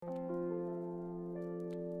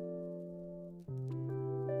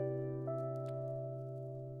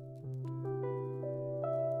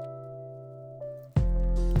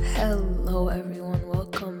Hello everyone,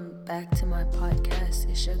 welcome back to my podcast.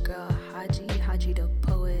 It's your girl Haji the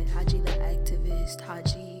poet, Haji the activist,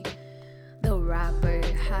 Haji the rapper,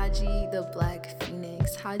 Haji the black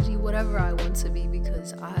phoenix, Haji whatever I want to be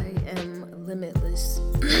because I am limitless.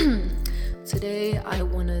 Today I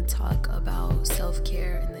want to talk about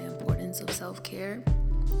self-care and the importance of self-care.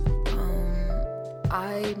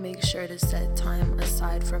 I make sure to set time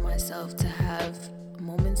aside for myself to have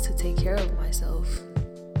moments to take care of myself,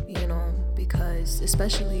 because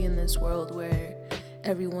especially in this world where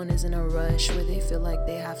everyone is in a rush, where they feel like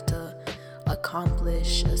they have to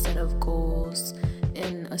accomplish a set of goals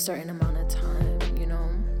in a certain amount of time,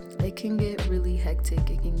 it can get really hectic.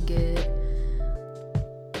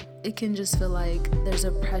 It can just feel like there's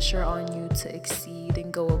a pressure on you to exceed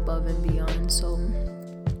and go above and beyond. So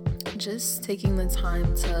just taking the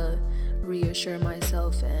time to reassure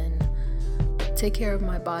myself and take care of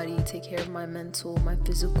my body, take care of my mental, my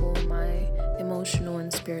physical, my emotional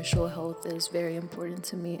and spiritual health is very important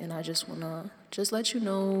to me, and I just want to let you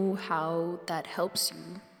know how that helps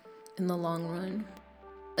you in the long run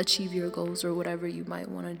achieve your goals or whatever you might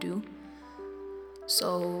want to do.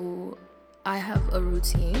 So I have a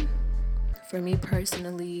routine. For me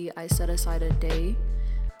personally, I set aside a day,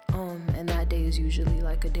 and that day is usually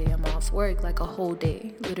like a day I'm off work, like a whole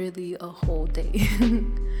day, literally a whole day.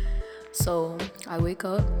 So I wake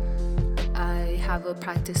up, I have a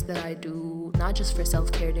practice that I do not just for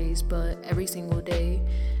self-care days, but every single day,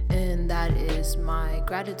 and that is my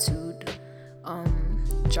gratitude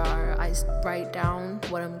jar. I write down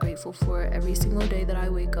what I'm grateful for every single day that I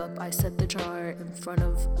wake up. I set the jar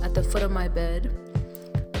at the foot of my bed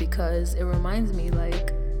because it reminds me,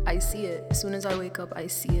 like, I see it. As soon as I wake up, I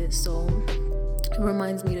see it. So it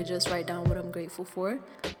reminds me to just write down what I'm grateful for.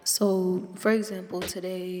 So, for example,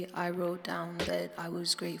 today I wrote down that I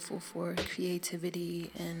was grateful for creativity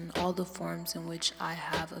and all the forms in which I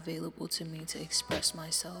have available to me to express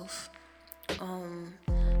myself.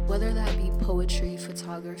 Whether that be poetry,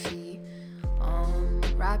 photography,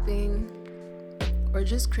 rapping, or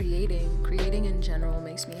just creating. Creating in general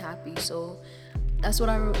makes me happy. So that's what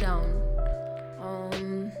I wrote down.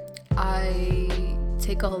 I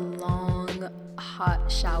take a long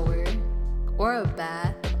hot shower or a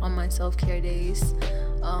bath on my self-care days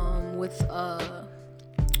with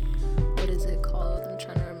what is it called? I'm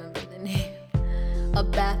trying to remember the name. A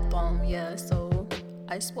bath bomb, yeah. So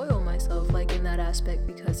I spoil myself like in that aspect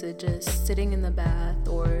because it just sitting in the bath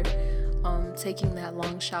or taking that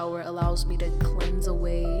long shower allows me to cleanse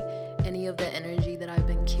away any of the energy that I've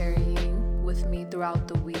been carrying with me throughout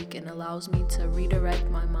the week and allows me to redirect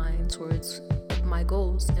my mind towards my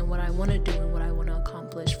goals and what I want to do and what I want to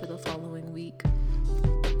accomplish for the following week.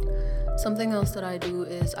 Something else that I do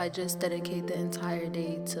is I just dedicate the entire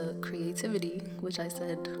day to creativity, which I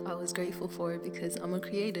said I was grateful for because I'm a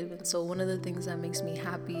creative, and so one of the things that makes me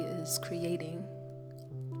happy is creating.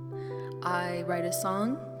 I write a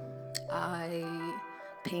song, I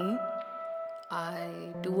paint, I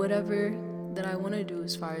do whatever that I want to do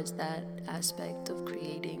as far as that aspect of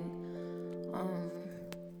creating.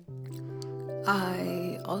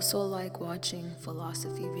 I also like watching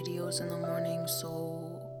philosophy videos in the morning, so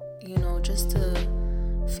just to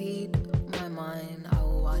feed my mind, I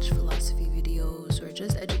will watch philosophy videos or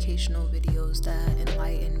just educational videos that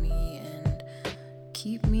enlighten me and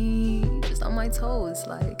keep me just on my toes.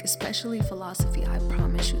 Like, especially philosophy, I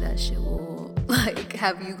promise you that shit will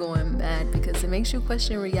have you going mad because it makes you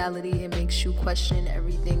question reality. It makes you question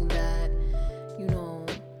everything that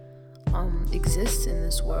exists in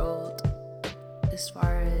this world, as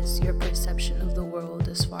far as your perception of the world,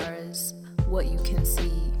 as far as what you can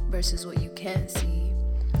see versus what you can't see.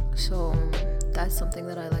 So that's something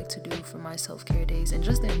that I like to do for my self-care days, and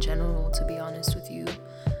just in general, to be honest with you.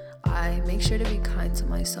 I make sure to be kind to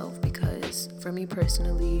myself because for me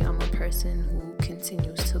personally, I'm a person who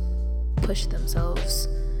continues to push themselves,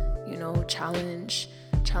 challenge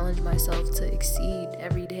myself to exceed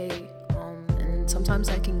every day. And sometimes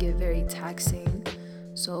that can get very taxing.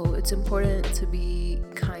 So it's important to be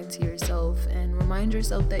kind to yourself and remind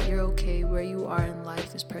yourself that you're okay. Where you are in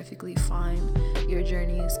life is perfectly fine. Your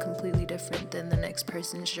journey is completely different than the next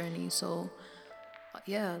person's journey. So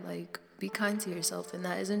yeah, be kind to yourself. And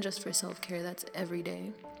that isn't just for self-care, that's every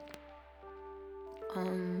day.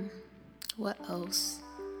 What else?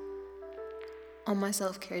 On my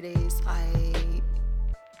self-care days,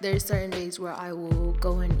 there's certain days where I will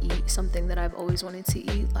go and eat something that I've always wanted to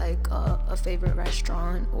eat, like a favorite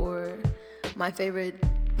restaurant, or my favorite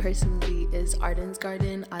personally is Arden's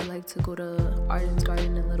Garden. I like to go to Arden's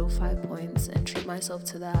Garden in Little 5 Points and treat myself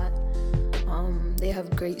to that. They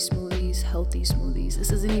have great smoothies, healthy smoothies.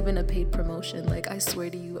 This isn't even a paid promotion. Like, I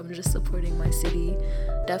swear to you, I'm just supporting my city.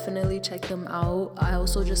 Definitely check them out. I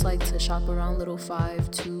also just like to shop around Little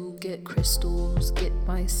Five to get crystals, get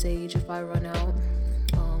my sage if I run out.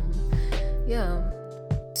 Yeah.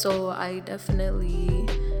 So I definitely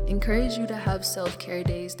encourage you to have self-care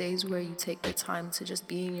days where you take the time to just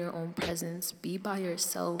be in your own presence, be by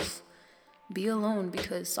yourself, be alone,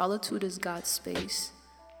 because solitude is God's space.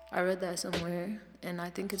 I read that somewhere, and I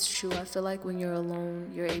think it's true. I feel like when you're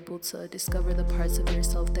alone, you're able to discover the parts of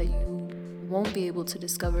yourself that you won't be able to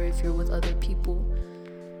discover if you're with other people,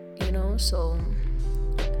 you know? So,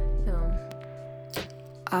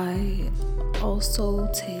 I also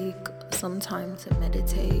take some time to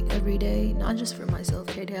meditate every day, not just for my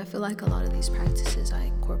self-care day. I feel like a lot of these practices I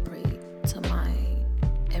incorporate to my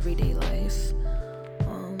everyday life,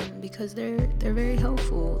 because they're very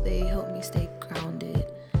helpful. They help me stay grounded.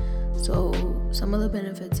 So some of the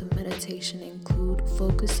benefits of meditation include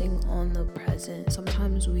focusing on the present.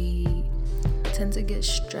 Sometimes we tend to get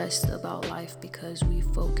stressed about life because we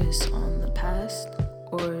focus on the past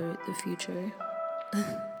or the future.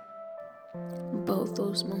 Both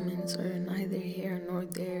those moments are neither here nor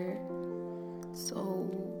there. So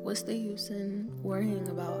what's the use in worrying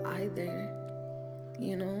about either,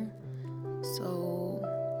 you know? So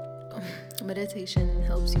meditation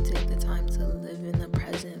helps you take the time to live in the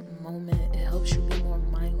present moment. It helps you be more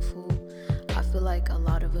mindful. I feel like a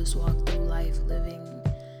lot of us walk through life living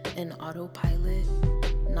in autopilot,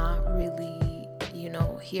 not really,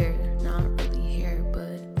 here,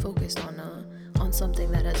 but focused on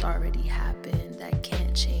something that has already happened, that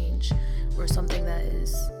can't change, or something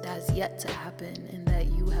that's yet to happen and that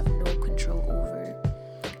you have no control over.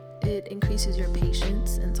 It increases your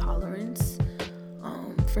patience and tolerance,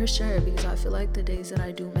 for sure, because I feel like the days that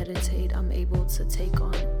I do meditate, I'm able to take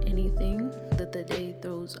on anything that the day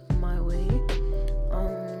throws my way.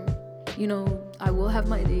 I will have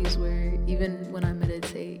my days where even when I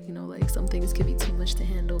meditate, like some things can be too much to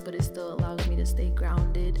handle, but it still allows me to stay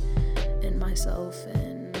grounded in myself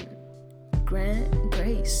and grant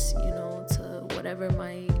grace, to whatever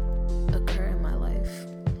might occur in my life.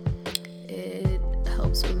 It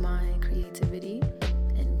helps with my creativity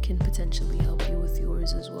and can potentially help you with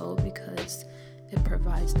yours as well, because it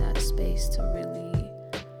provides that space to really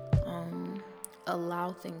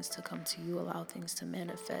allow things to come to you, allow things to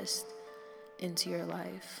manifest into your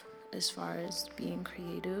life. As far as being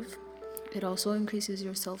creative, it also increases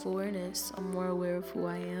your self-awareness. I'm more aware of who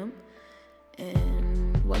I am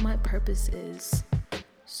and what my purpose is.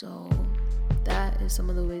 So that is some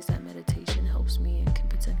of the ways that meditation helps me and can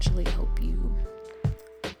potentially help you.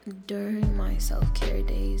 During my self-care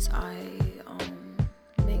days, I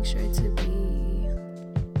make sure to be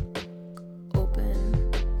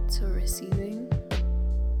open to receiving,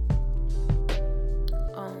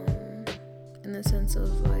 in the sense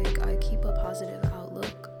of like I keep a positive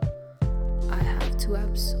outlook. I have 2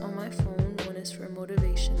 apps on my phone. One is for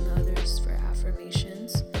motivation, the other is for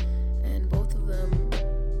affirmations, and both of them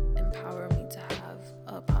empower me to have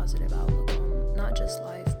a positive outlook on not just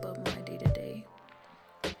life but my day-to-day.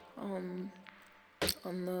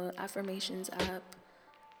 On the affirmations app,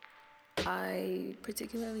 I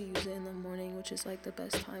particularly use it in the morning, which is like the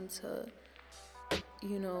best time to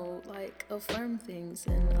affirm things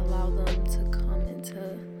and allow them to come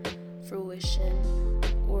into fruition,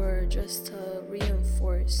 or just to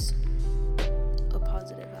reinforce a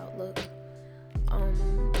positive outlook.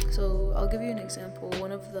 So I'll give you an example.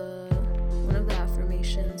 One of the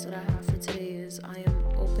affirmations that I have for today is I am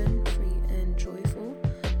open, free, and joyful.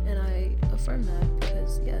 And I affirm that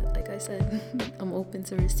because, like I said, I'm open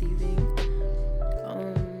to receiving.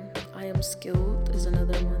 I am skilled is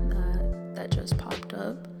another one that just popped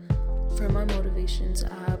up. For my motivations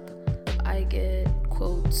app, I get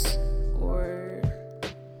quotes or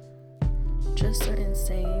just certain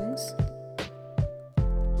sayings.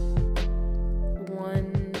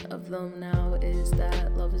 One of them now is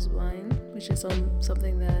that love is blind, which is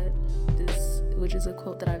something which is a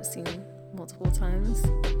quote that I've seen multiple times,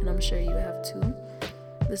 and I'm sure you have too.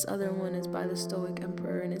 This other one is by the Stoic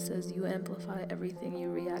Emperor, and it says, "You amplify everything you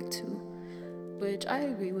react to," which I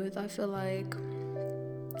agree with. I feel like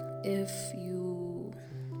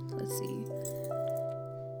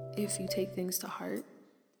if you take things to heart,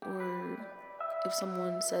 or if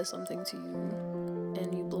someone says something to you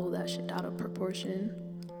and you blow that shit out of proportion,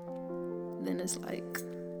 then it's like,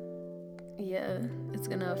 it's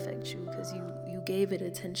gonna affect you because you gave it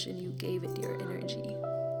attention, you gave it your energy,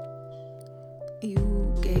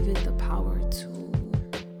 you gave it the power to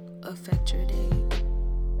affect your day.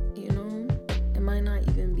 It might not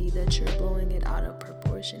even be that you're blowing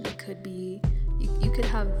could be, you could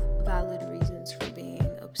have valid reasons for being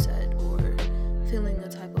upset or feeling a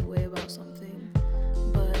type of way about something,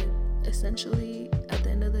 but essentially at the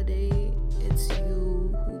end of the day, it's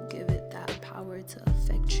you who give it that power to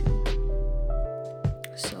affect you.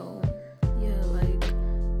 So yeah,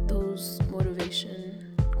 like those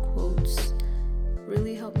motivation quotes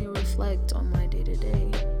really help me reflect on my day-to-day.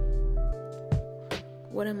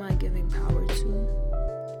 What am I giving power to?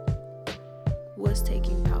 What's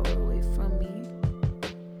taking power away from me?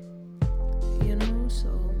 So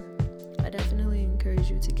I definitely encourage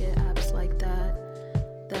you to get apps like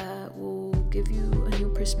that will give you a new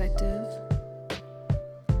perspective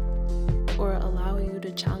or allow you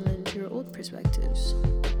to challenge your old perspectives.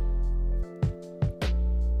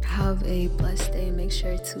 Have a blessed day. Make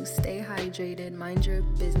sure to stay hydrated, mind your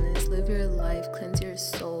business, live your life, cleanse your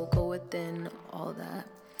soul, go within, all that.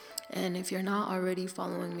 And if you're not already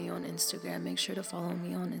following me on Instagram, make sure to follow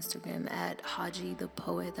me on Instagram at Haji the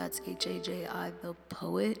Poet. That's Haji the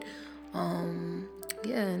Poet.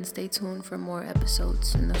 And stay tuned for more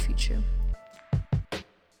episodes in the future.